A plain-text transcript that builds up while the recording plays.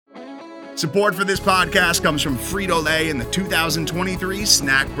Support for this podcast comes from Frito-Lay in the 2023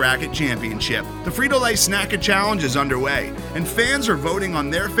 Snack Bracket Championship. The Frito-Lay Snack-It Challenge is underway, and fans are voting on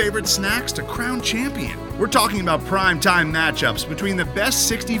their favorite snacks to crown champion. We're talking about prime-time matchups between the best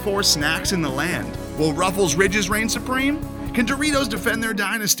 64 snacks in the land. Will Ruffles Ridges reign supreme? Can Doritos defend their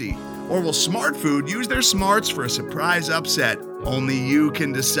dynasty? Or will Smart Food use their smarts for a surprise upset? Only you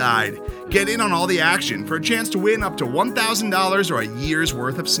can decide. Get in on all the action for a chance to win up to $1,000 or a year's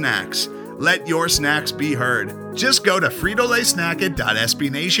worth of snacks. Let your snacks be heard. Just go to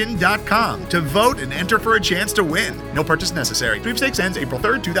fritolaysnacket.sbnation.com to vote and enter for a chance to win. No purchase necessary. Sweepstakes ends April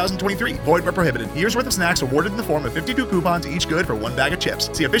 3rd, 2023. Void where prohibited. Year's worth of snacks awarded in the form of 52 coupons, each good for one bag of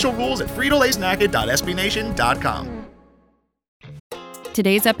chips. See official rules at fritolaysnacket.sbnation.com.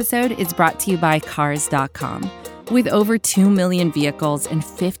 Today's episode is brought to you by Cars.com. With over 2 million vehicles and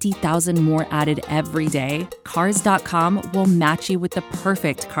 50,000 more added every day, Cars.com will match you with the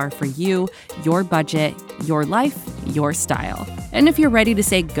perfect car for you, your budget, your life, your style. And if you're ready to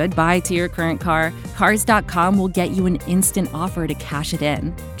say goodbye to your current car, Cars.com will get you an instant offer to cash it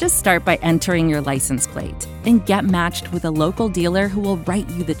in. Just start by entering your license plate and get matched with a local dealer who will write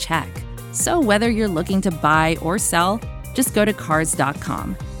you the check. So whether you're looking to buy or sell, just go to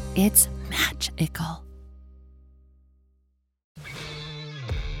Cars.com. It's magical.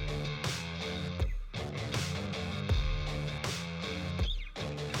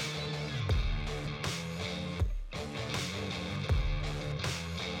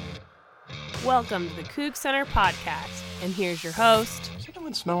 Welcome to the CougCenter podcast, and here's your host. Does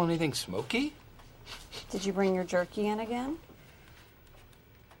anyone smell anything smoky? Did you bring your jerky in again?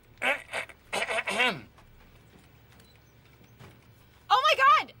 Oh my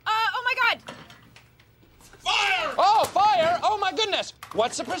god! Oh my god! Fire! Oh, fire! Oh my goodness!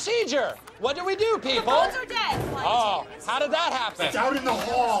 What's the procedure? What do we do, people? The phones are dead! Oh, how did that happen? It's out in the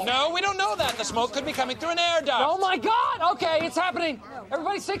hall. No, we don't know that. The smoke could be coming through an air duct. Oh my god! Okay, it's happening.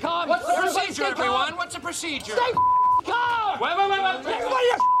 Everybody stay calm. What's the Everybody procedure, stay calm. everyone? What's the procedure? Stay calm! Wait. Everybody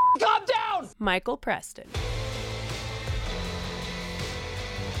calm down! Michael Preston.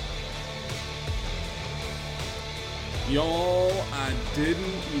 Y'all, I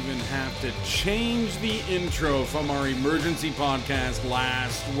didn't even have to change the intro from our emergency podcast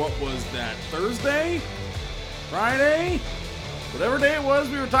last, what was that, Thursday? Friday? Whatever day it was,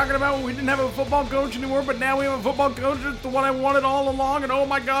 we were talking about when we didn't have a football coach anymore, but now we have a football coach. It's the one I wanted all along, and oh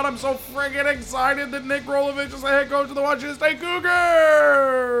my god, I'm so friggin' excited that Nick Rolovich is the head coach of the Washington State Cougars!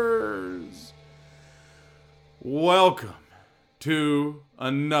 Welcome to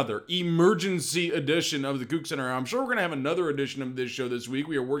another emergency edition of the CougCenter Hour. I'm sure we're going to have another edition of this show this week.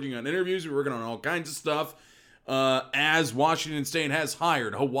 We are working on interviews. We're working on all kinds of stuff as Washington State has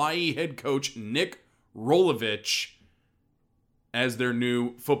hired Hawaii head coach Nick Rolovich as their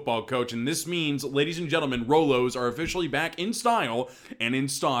new football coach. And this means, ladies and gentlemen, Rolos are officially back in style and in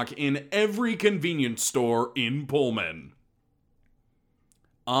stock in every convenience store in Pullman.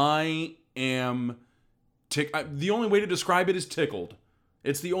 I am the only way to describe it is tickled.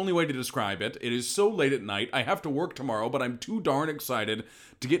 It's the only way to describe it. It is so late at night. I have to work tomorrow, but I'm too darn excited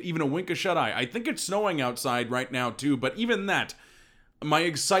to get even a wink of shut-eye. I think it's snowing outside right now, too, but even that, my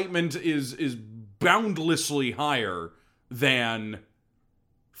excitement is boundlessly higher than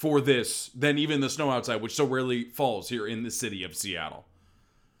even the snow outside, which so rarely falls here in the city of Seattle.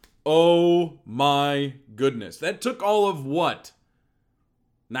 Oh my goodness. That took all of what?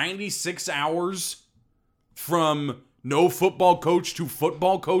 96 hours from no football coach to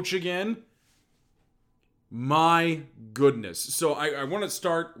football coach again? My goodness. So I want to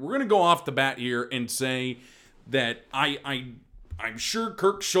start, we're going to go off the bat here and say that I'm sure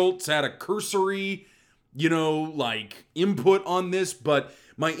Kirk Schultz had a cursory, input on this, but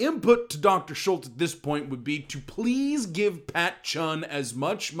my input to Dr. Schultz at this point would be to please give Pat Chun as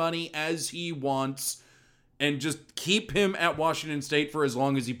much money as he wants and just keep him at Washington State for as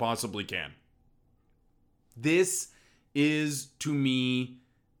long as he possibly can. This is, to me,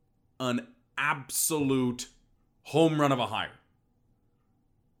 an absolute home run of a hire.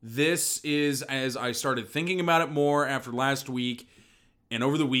 This is, as I started thinking about it more after last week and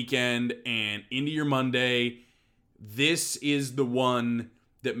over the weekend and into your Monday, this is the one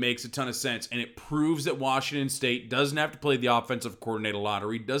that makes a ton of sense. And it proves that Washington State doesn't have to play the offensive coordinator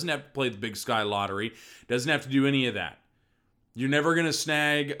lottery, doesn't have to play the Big Sky lottery, doesn't have to do any of that. You're never going to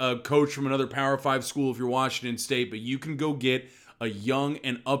snag a coach from another Power 5 school if you're Washington State, but you can go get a young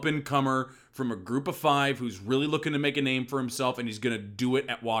and up-and-comer from a group of 5 who's really looking to make a name for himself, and he's going to do it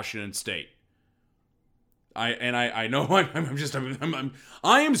at Washington State. I know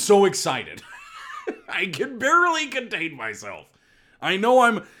I am so excited. I can barely contain myself. I know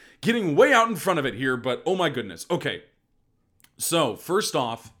I'm getting way out in front of it here, but oh my goodness. Okay. So, first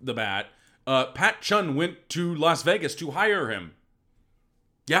off the bat, Pat Chun went to Las Vegas to hire him.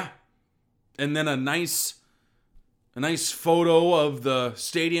 Yeah. And then a nice photo of the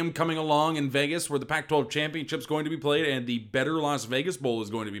stadium coming along in Vegas where the Pac-12 championship's going to be played and the Better Las Vegas Bowl is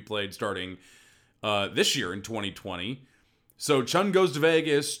going to be played starting this year in 2020. So Chun goes to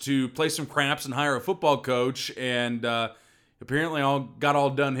Vegas to play some craps and hire a football coach, and apparently got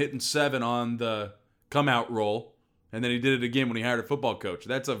all done hitting 7 on the come-out roll, and then he did it again when he hired a football coach.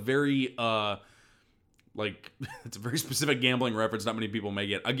 That's a very it's a very specific gambling reference not many people may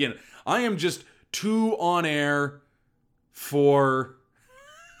get. Again, I am just too on air for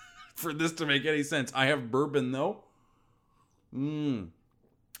this to make any sense. I have bourbon though.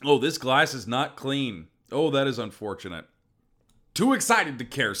 Oh, this glass is not clean. Oh, that is unfortunate. Too excited to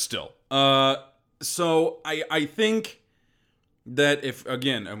care still. So I think that if,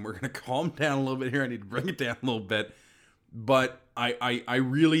 again, and we're going to calm down a little bit here. I need to bring it down a little bit. But I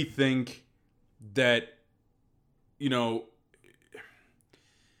really think that,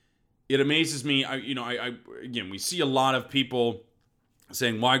 it amazes me. Again, we see a lot of people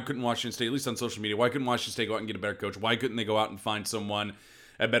saying, why couldn't Washington State, at least on social media, why couldn't Washington State go out and get a better coach? Why couldn't they go out and find someone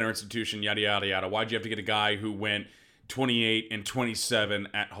at a better institution, yada, yada, yada? Why'd you have to get a guy who went 28 and 27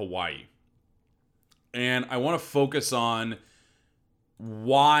 at Hawaii? And I want to focus on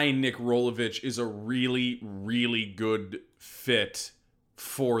why Nick Rolovich is a really, really good fit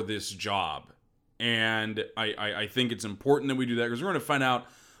for this job. And I think it's important that we do that because we're going to find out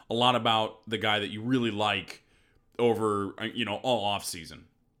a lot about the guy that you really like over, all offseason.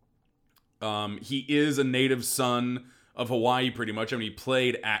 He is a native son of Hawaii pretty much. I mean, he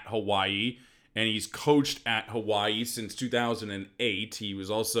played at Hawaii and he's coached at Hawaii since 2008. He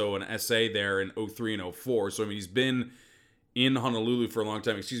was also an SA there in 03 and 04. So, I mean, he's been in Honolulu for a long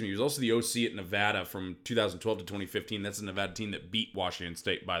time. He was also the OC at Nevada from 2012 to 2015. That's the Nevada team that beat Washington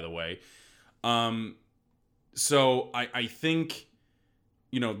State, by the way. So I think,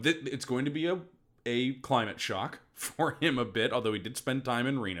 it's going to be a climate shock for him a bit, although he did spend time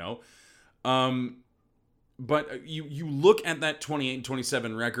in Reno. But you look at that 28 and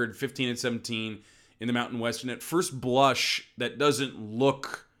 27 record, 15 and 17 in the Mountain West, and at first blush, that doesn't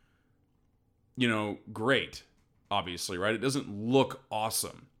look, great, obviously, right? It doesn't look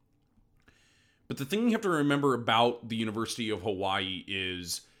awesome. But the thing you have to remember about the University of Hawaii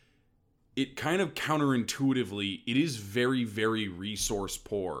is it kind of counterintuitively, it is very, very resource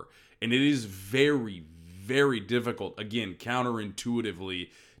poor. And it is very, very difficult, again, counterintuitively,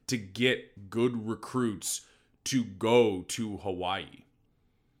 to get good recruits to go to Hawaii.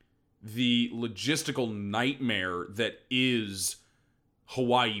 The logistical nightmare that is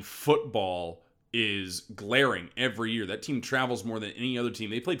Hawaii football is glaring every year. That team travels more than any other team.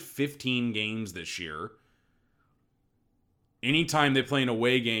 They played 15 games this year. Anytime they play an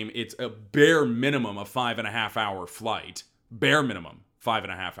away game, it's a bare minimum a 5.5 hour flight. Bare minimum,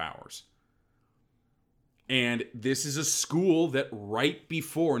 5.5 hours. And this is a school that right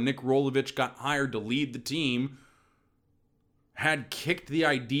before Nick Rolovich got hired to lead the team had kicked the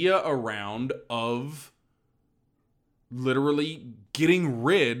idea around of literally getting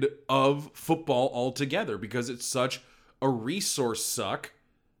rid of football altogether because it's such a resource suck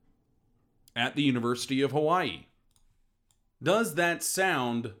at the University of Hawaii. Does that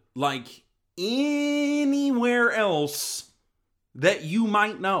sound like anywhere else that you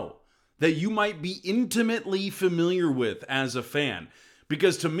might know, that you might be intimately familiar with as a fan?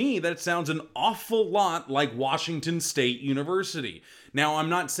 Because to me, that sounds an awful lot like Washington State University. Now, I'm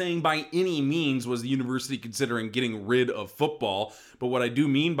not saying by any means was the university considering getting rid of football, but what I do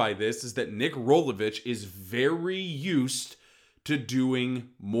mean by this is that Nick Rolovich is very used to doing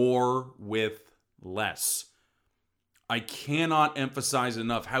more with less. I cannot emphasize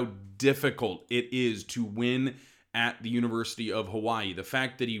enough how difficult it is to win at the University of Hawaii. The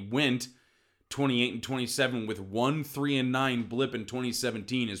fact that he went 28 and 27 with 1 3-9 blip in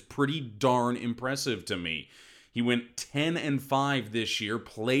 2017 is pretty darn impressive to me. He went 10 and 5 this year,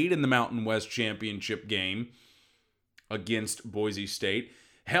 played in the Mountain West Championship game against Boise State.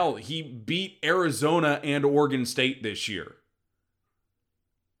 Hell, he beat Arizona and Oregon State this year.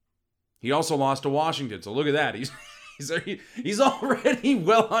 He also lost to Washington, so look at that. He's already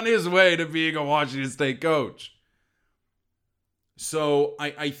well on his way to being a Washington State coach. So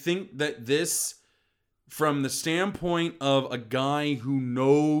I think that this, from the standpoint of a guy who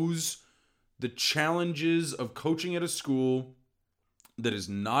knows the challenges of coaching at a school that is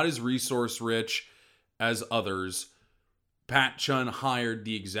not as resource rich as others, Pat Chun hired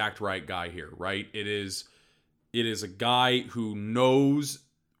the exact right guy here, right? It is a guy who knows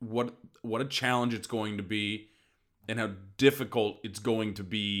what a challenge it's going to be and how difficult it's going to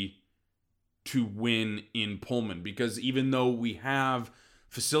be to win in Pullman. Because even though we have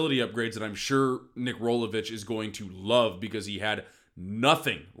facility upgrades that I'm sure Nick Rolovich is going to love because he had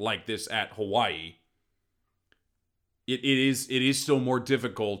nothing like this at Hawaii, it is still more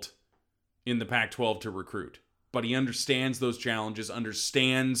difficult in the Pac-12 to recruit. But he understands those challenges,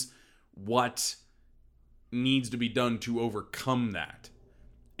 understands what needs to be done to overcome that.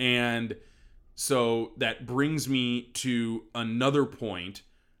 And so that brings me to another point,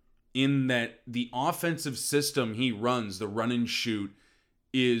 in that the offensive system he runs, the run and shoot,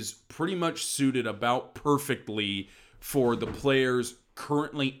 is pretty much suited about perfectly for the players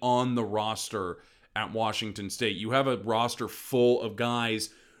currently on the roster at Washington State. You have a roster full of guys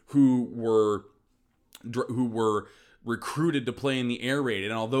who were recruited to play in the air raid.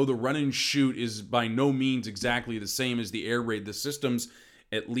 And although the run and shoot is by no means exactly the same as the air raid, the systems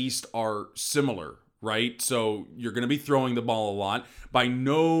at least are similar, right? So you're going to be throwing the ball a lot. By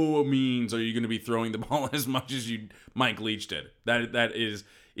no means are you going to be throwing the ball as much as Mike Leach did. It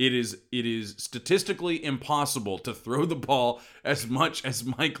is statistically impossible to throw the ball as much as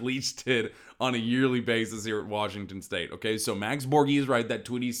Mike Leach did on a yearly basis here at Washington State. Okay, so Max Borghi is right. That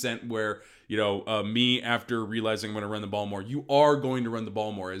tweet he sent where, me after realizing I'm going to run the ball more. You are going to run the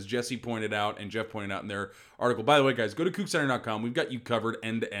ball more, as Jesse pointed out and Jeff pointed out in their article. By the way, guys, go to CougCenter.com. We've got you covered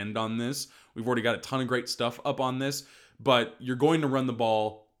end to end on this. We've already got a ton of great stuff up on this, but you're going to run the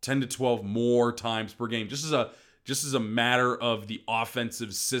ball 10 to 12 more times per game. Just as a matter of the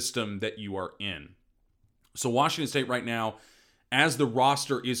offensive system that you are in. So Washington State right now, as the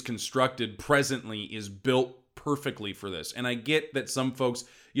roster is constructed presently, is built perfectly for this. And I get that some folks,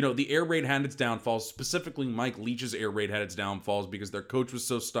 the air raid had its downfalls. Specifically, Mike Leach's air raid had its downfalls because their coach was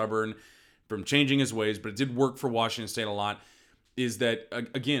so stubborn from changing his ways, but it did work for Washington State a lot. Is that,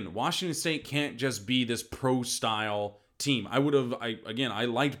 again, Washington State can't just be this pro-style team. I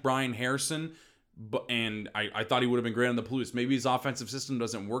liked Brian Harrison, and I thought he would have been great on the Palouse. Maybe his offensive system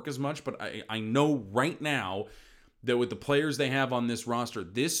doesn't work as much, but I know right now that with the players they have on this roster,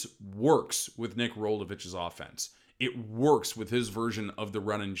 this works with Nick Rolovich's offense. It works with his version of the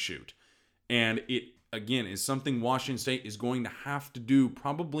run and shoot. And it, again, is something Washington State is going to have to do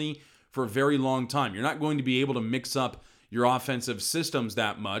probably for a very long time. You're not going to be able to mix up your offensive systems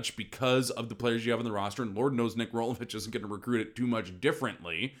that much because of the players you have on the roster, and Lord knows Nick Rolovich isn't going to recruit it too much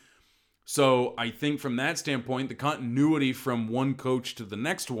differently. So I think from that standpoint, the continuity from one coach to the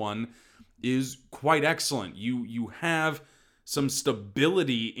next one is quite excellent. You have some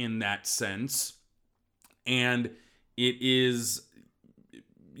stability in that sense, and it is,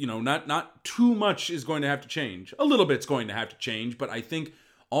 not too much is going to have to change. A little bit's going to have to change, but I think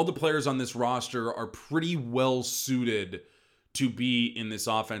all the players on this roster are pretty well suited to be in this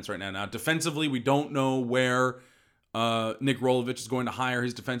offense right now. Now, defensively, we don't know where Nick Rolovich is going to hire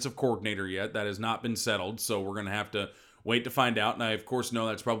his defensive coordinator yet. That has not been settled, so we're going to have to wait to find out. And I, of course, know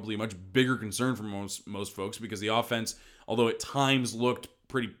that's probably a much bigger concern for most folks because the offense, although at times looked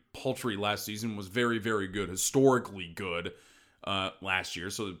pretty paltry last season, was very, very good, historically good last year.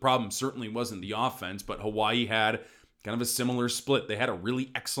 So the problem certainly wasn't the offense, but Hawaii had kind of a similar split. They had a really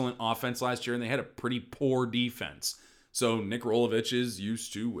excellent offense last year, and they had a pretty poor defense. So Nick Rolovich is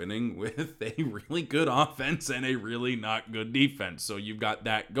used to winning with a really good offense and a really not good defense. So you've got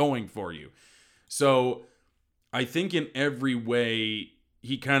that going for you. So I think in every way,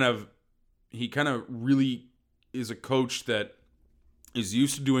 he kind of really is a coach that is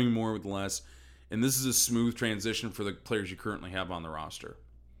used to doing more with less. And this is a smooth transition for the players you currently have on the roster.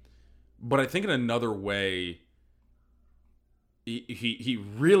 But I think in another way, he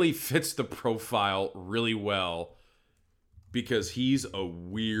really fits the profile really well because he's a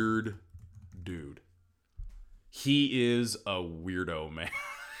weird dude. He is a weirdo, man.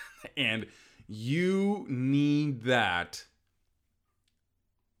 And you need that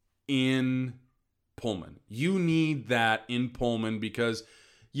in Pullman. You need that in Pullman because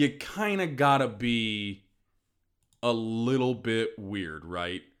you kind of gotta be a little bit weird,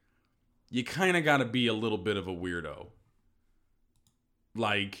 right? You kind of gotta be a little bit of a weirdo.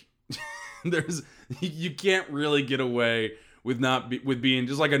 Like, you can't really get away with with being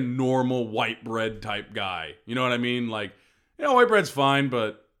just like a normal white bread type guy. You know what I mean? Like, white bread's fine,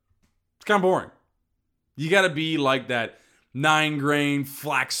 but it's kind of boring. You got to be like that 9-grain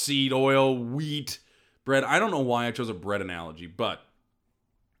flaxseed oil wheat bread. I don't know why I chose a bread analogy, but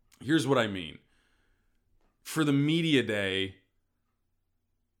here's what I mean. For the media day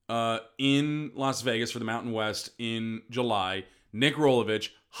in Las Vegas for the Mountain West in July, Nick Rolovich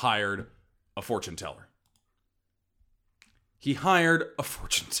hired a fortune teller. he hired a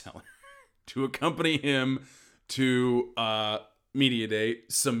fortune teller to accompany him to media day.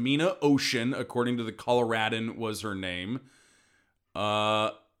 Samina Ocean, according to the Coloradan, was her name.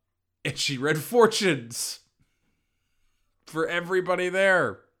 And she read fortunes for everybody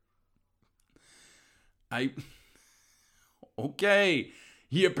there. Okay.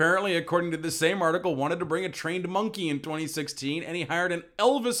 He apparently, according to the same article, wanted to bring a trained monkey in 2016, and he hired an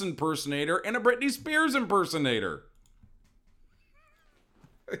Elvis impersonator and a Britney Spears impersonator.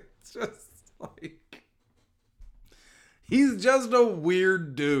 It's just like... He's just a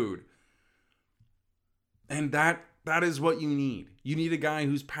weird dude. And that is what you need. You need a guy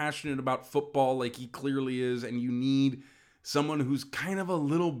who's passionate about football like he clearly is, and you need someone who's kind of a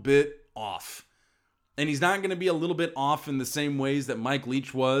little bit off. And he's not going to be a little bit off in the same ways that Mike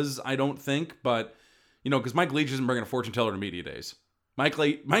Leach was, I don't think. But, because Mike Leach isn't bringing a fortune teller to media days. Mike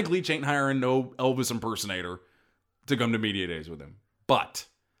Leach ain't hiring no Elvis impersonator to come to media days with him. But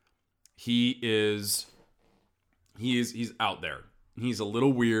he's out there. He's a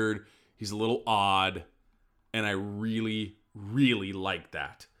little weird. He's a little odd. And I really, really like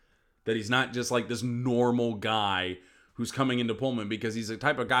that. That he's not just like this normal guy who's coming into Pullman, because he's the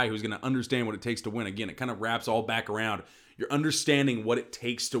type of guy who's going to understand what it takes to win. Again, it kind of wraps all back around. You're understanding what it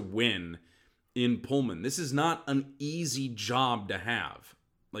takes to win in Pullman. This is not an easy job to have.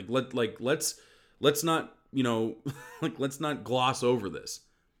 Let's not, let's not gloss over this.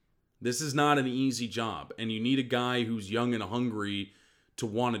 This is not an easy job, and you need a guy who's young and hungry to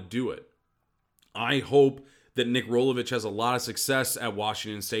want to do it. I hope that Nick Rolovich has a lot of success at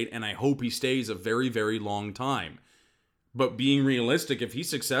Washington State, and I hope he stays a very, very long time. But being realistic, if he's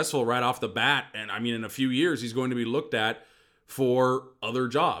successful right off the bat, and in a few years, he's going to be looked at for other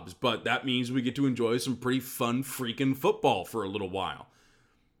jobs. But that means we get to enjoy some pretty fun freaking football for a little while.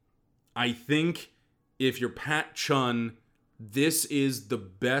 I think if you're Pat Chun, this is the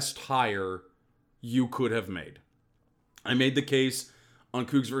best hire you could have made. I made the case on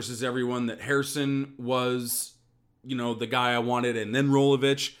Cougs versus Everyone that Harrison was, the guy I wanted, and then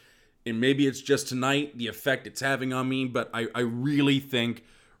Rolovich. And maybe it's just tonight, the effect it's having on me, but I really think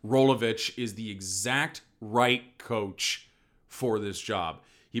Rolovich is the exact right coach for this job.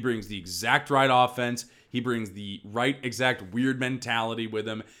 He brings the exact right offense. He brings the right exact weird mentality with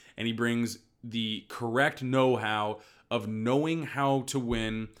him. And he brings the correct know-how of knowing how to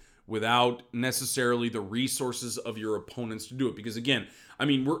win without necessarily the resources of your opponents to do it. Because again,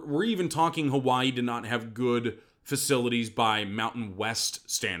 we're even talking Hawaii did not have good facilities by Mountain West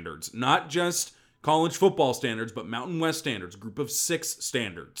standards. Not just college football standards, but Mountain West standards, group of 6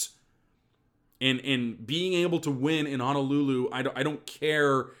 standards. And being able to win in Honolulu, I don't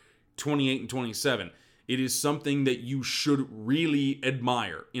care 28 and 27. It is something that you should really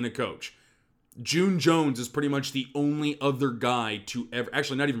admire in a coach. June Jones is pretty much the only other guy to ever,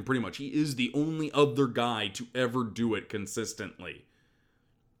 actually not even pretty much, he is the only other guy to ever do it consistently.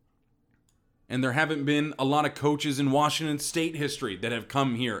 And there haven't been a lot of coaches in Washington State history that have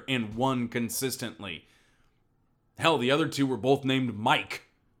come here and won consistently. Hell, the other two were both named Mike.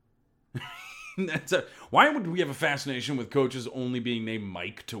 Why would we have a fascination with coaches only being named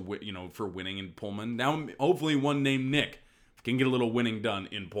Mike for winning in Pullman? Now, hopefully one named Nick can get a little winning done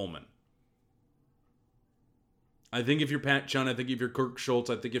in Pullman. I think if you're Pat Chun, I think if you're Kirk Schultz,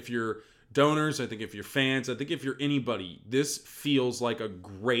 I think if you're donors, I think if you're fans, I think if you're anybody, this feels like a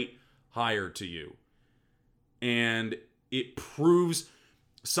great hire to you. And it proves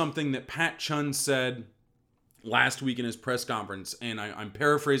something that Pat Chun said last week in his press conference, and I'm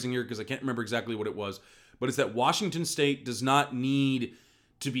paraphrasing here because I can't remember exactly what it was, but it's that Washington State does not need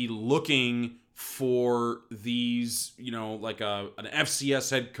to be looking for these, like an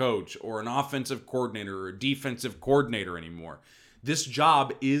FCS head coach or an offensive coordinator or a defensive coordinator anymore. This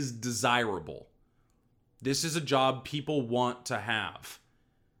job is desirable. This is a job people want to have.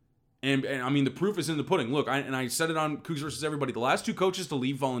 And the proof is in the pudding. Look, I said it on Cougs versus Everybody. The last 2 coaches to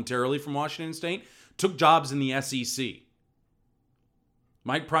leave voluntarily from Washington State took jobs in the SEC.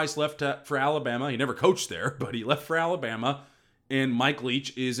 Mike Price left for Alabama. He never coached there, but he left for Alabama. And Mike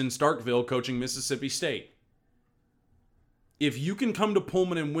Leach is in Starkville coaching Mississippi State. If you can come to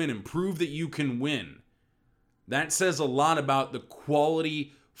Pullman and win and prove that you can win, that says a lot about the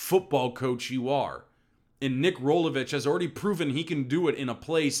quality football coach you are. And Nick Rolovich has already proven he can do it in a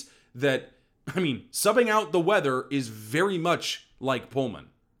place that, subbing out the weather is very much like Pullman.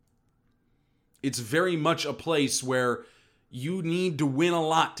 It's very much a place where you need to win a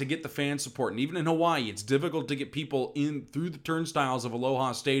lot to get the fan support. And even in Hawaii, it's difficult to get people in through the turnstiles of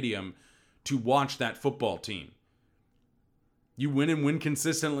Aloha Stadium to watch that football team. You win and win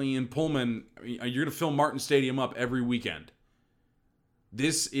consistently in Pullman, you're going to fill Martin Stadium up every weekend.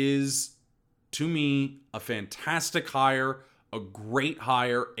 This is, to me, a fantastic hire, a great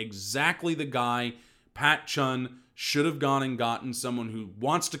hire, exactly the guy Pat Chun should have gone and gotten. Someone who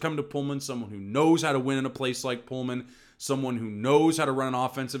wants to come to Pullman, someone who knows how to win in a place like Pullman, someone who knows how to run an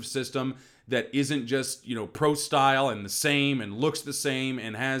offensive system that isn't just, pro style and the same and looks the same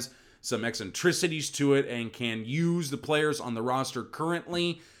and has some eccentricities to it and can use the players on the roster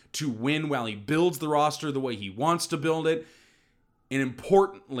currently to win while he builds the roster the way he wants to build it. And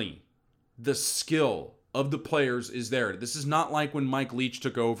importantly, the skill of the players is there. This is not like when Mike Leach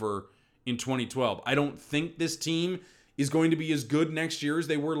took over in 2012. I don't think this team is going to be as good next year as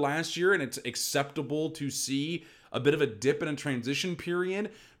they were last year, and it's acceptable to see a bit of a dip in a transition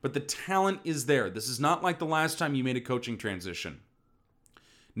period, but the talent is there. This is not like the last time you made a coaching transition.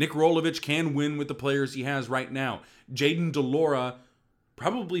 Nick Rolovich can win with the players he has right now. Jaden DeLora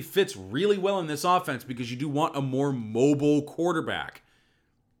probably fits really well in this offense because you do want a more mobile quarterback.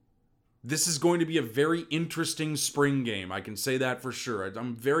 This is going to be a very interesting spring game. I can say that for sure.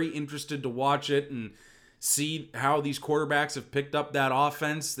 I'm very interested to watch it and see how these quarterbacks have picked up that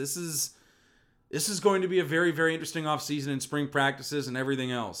offense. This is going to be a very, very interesting offseason in spring practices and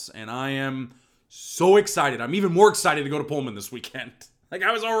everything else. And I am so excited. I'm even more excited to go to Pullman this weekend. Like,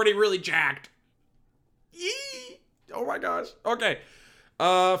 I was already really jacked. Yee! Oh my gosh. Okay.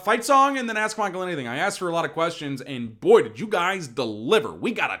 Fight song and then Ask Michael Anything. I asked for a lot of questions, and boy, did you guys deliver.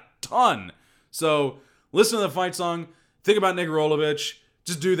 We got a ton. So, listen to the fight song. Think about Nick Rolovich.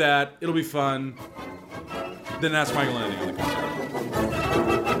 Just do that. It'll be fun. Then Ask Michael Anything on the CougCenter.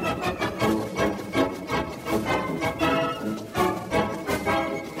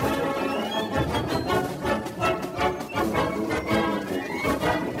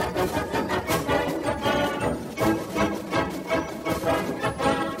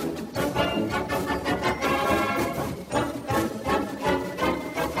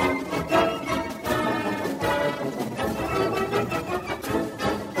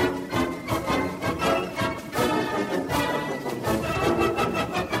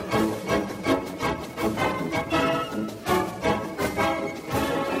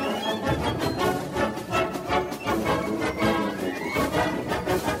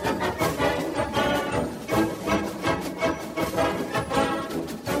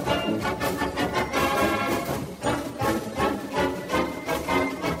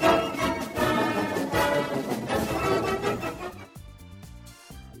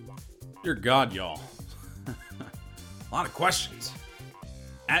 Dear God, y'all. A lot of questions.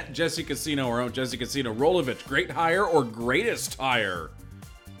 At Jesse Casino, our own Jesse Casino, Rolovich, great hire or greatest hire?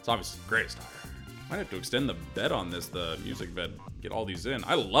 It's obviously the greatest hire. Might have to extend the bet on this, the music bet, get all these in.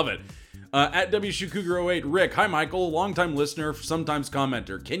 I love it. At WShoeCougar08, Rick, hi Michael, longtime listener, sometimes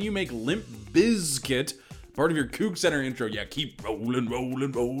commenter. Can you make Limp Bizkit part of your CougCenter intro? Yeah, keep rolling,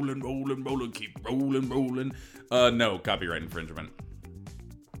 rolling, rolling, rolling, rolling, keep rolling, rolling. No, copyright infringement.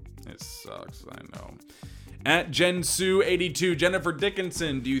 It sucks, I know. At JenSue82, Jennifer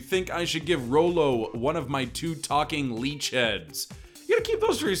Dickinson, do you think I should give Rolo one of my 2 talking leech heads? You gotta keep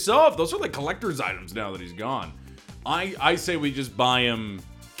those for yourself. Those are like collector's items now that he's gone. I say we just buy him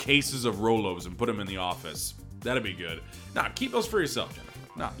cases of Rolos and put them in the office. That'd be good. Nah, keep those for yourself, Jennifer.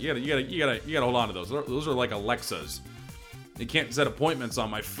 Nah, you gotta hold on to those. Those are like Alexas. It can't set appointments on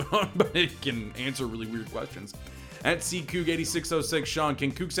my phone, but it can answer really weird questions. At CCoug8606, Sean,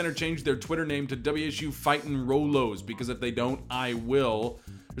 can CougCenter change their Twitter name to WSU Fightin' Rolos? Because if they don't, I will.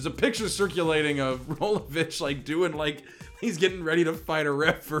 There's a picture circulating of Rolovich doing he's getting ready to fight a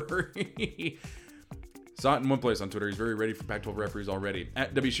referee. Saw it in one place on Twitter. He's very ready for Pac-12 referees already.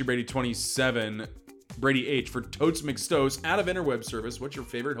 At WShoeBrady27, Brady H, for Totes McStoes, out of interweb service, what's your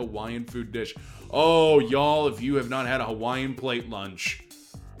favorite Hawaiian food dish? Oh, y'all, if you have not had a Hawaiian plate lunch,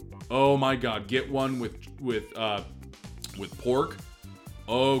 oh my God, get one with pork.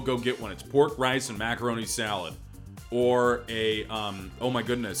 Oh, go get one. It's pork, rice, and macaroni salad. Or a, oh my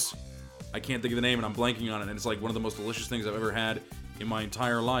goodness, I can't think of the name and I'm blanking on it, and it's like one of the most delicious things I've ever had in my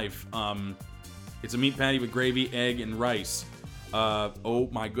entire life. It's a meat patty with gravy, egg, and rice. Oh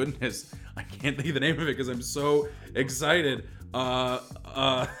my goodness, I can't think of the name of it because I'm so excited. I'm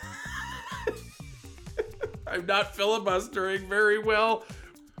not filibustering very well.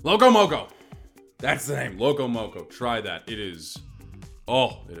 Loco Moco. That's the name. Loco Moco. Try that. It is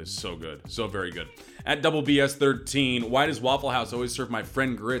so good. So very good. At Double BS13, why does Waffle House always serve my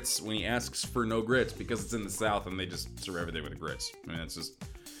friend grits when he asks for no grits? Because it's in the South and they just serve everything with grits. I mean, it's just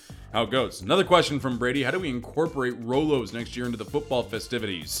how it goes. Another question from Brady. How do we incorporate Rolos next year into the football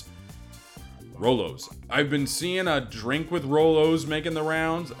festivities? Rolos. I've been seeing a drink with Rolos making the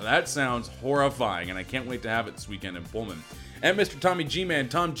rounds. That sounds horrifying, and I can't wait to have it this weekend in Pullman. At Mr. Tommy G-Man,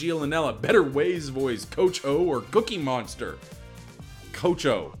 Tom Gialinella, Better Ways Voice, Coach O, or Cookie Monster? Coach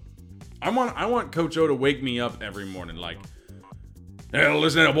O. I want Coach O to wake me up every morning like, hey,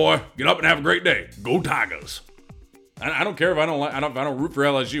 listen here, boy. Get up and have a great day. Go Tigers. I don't care if I don't root for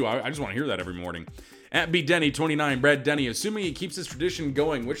LSU. I just want to hear that every morning. At B Denny 29, Brad Denny. Assuming he keeps this tradition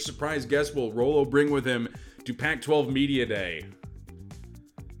going, which surprise guest will Rolo bring with him to Pac-12 Media Day?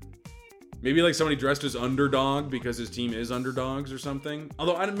 Maybe like somebody dressed as underdog because his team is underdogs or something.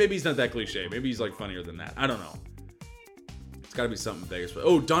 Although maybe he's not that cliche. Maybe he's like funnier than that. I don't know. It's got to be something Vegas.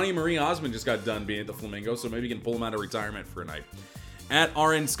 Oh, Donnie Marie Osmond just got done being at the Flamingo, so maybe you can pull him out of retirement for a night. At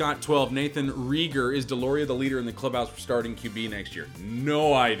RN Scott 12, Nathan Rieger. Is Deloria the leader in the clubhouse for starting QB next year?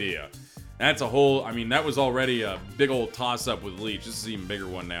 No idea. That's a whole, that was already a big old toss-up with Leach. This is an even bigger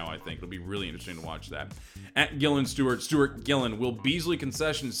one now, I think. It'll be really interesting to watch that. At Gillen Stuart Gillen. Will Beasley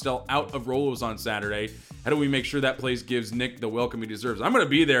Concessions sell out of Rolos on Saturday? How do we make sure that place gives Nick the welcome he deserves? I'm going to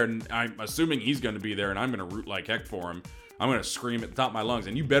be there, and I'm assuming he's going to be there, and I'm going to root like heck for him. I'm going to scream at the top of my lungs,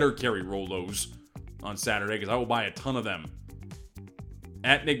 and you better carry Rolos on Saturday, because I will buy a ton of them.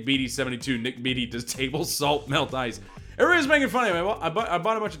 At Nick Beatty 72, Nick Beatty, does table salt melt ice? Everybody's making fun of me. I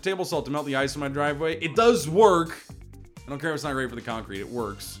bought a bunch of table salt to melt the ice in my driveway. It does work. I don't care if it's not great for the concrete. It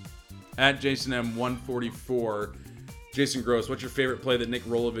works. At Jason M 144, Jason Gross, what's your favorite play that Nick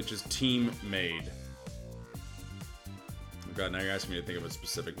Rolovich's team made? Oh God, now you're asking me to think of a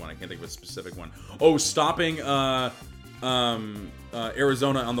specific one. I can't think of a specific one. Oh, stopping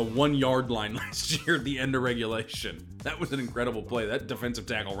Arizona on the 1 yard line last year at the end of regulation. That was an incredible play. That defensive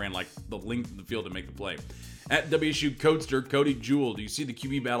tackle ran like the length of the field to make the play. At WSU Codester, Cody Jewell, do you see the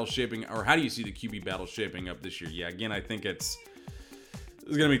QB battle shaping, or how do you see the QB battle shaping up this year? Yeah, again, I think it's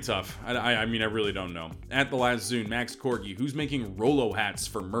going to be tough. I really don't know. At the last Zune, Max Corgi, who's making Rolo hats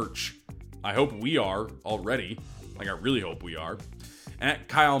for merch? I hope we are already. Like, I really hope we are. At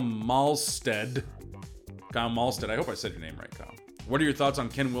Kyle Malstead, I hope I said your name right, Kyle. What are your thoughts on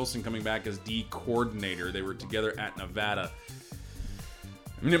Ken Wilson coming back as D coordinator? They were together at Nevada.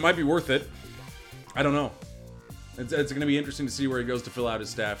 It might be worth it. I don't know. It's going to be interesting to see where he goes to fill out his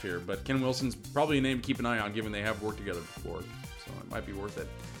staff here. But Ken Wilson's probably a name to keep an eye on, given they have worked together before. So it might be worth it.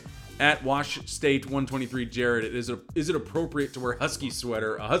 At Wash State 123, Jared, is it appropriate to wear a husky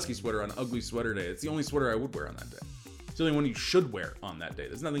sweater on Ugly Sweater Day? It's the only sweater I would wear on that day. It's the only one you should wear on that day.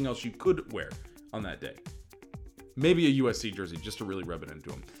 There's nothing else you could wear on that day. Maybe a USC jersey, just to really rub it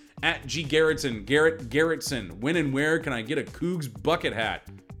into him. At G. Garrettson, Garrett Garrettson, when and where can I get a Cougs bucket hat?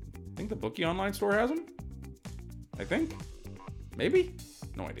 I think the Bookie online store has them. I think. Maybe?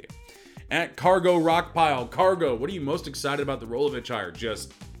 No idea. At Cargo Rockpile, Cargo, what are you most excited about the Rolovich hire?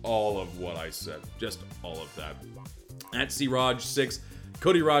 Just all of what I said. Just all of that. At C-Raj 6,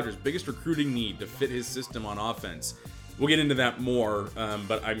 Cody Rogers, biggest recruiting need to fit his system on offense. We'll get into that more,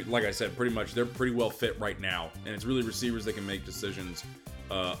 but like I said, pretty much they're pretty well fit right now, and it's really receivers that can make decisions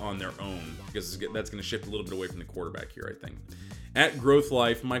on their own, because that's going to shift a little bit away from the quarterback here, I think. At Growth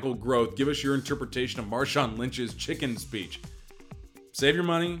Life, Michael Groth, give us your interpretation of Marshawn Lynch's chicken speech. Save your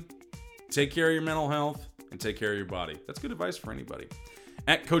money, take care of your mental health, and take care of your body. That's good advice for anybody.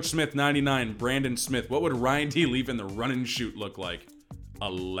 At Coach Smith 99, Brandon Smith, what would Ryan D. Leaf in the run and shoot look like? A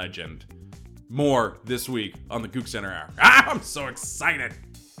legend. More this week on the CougCenter Hour. I'm so excited.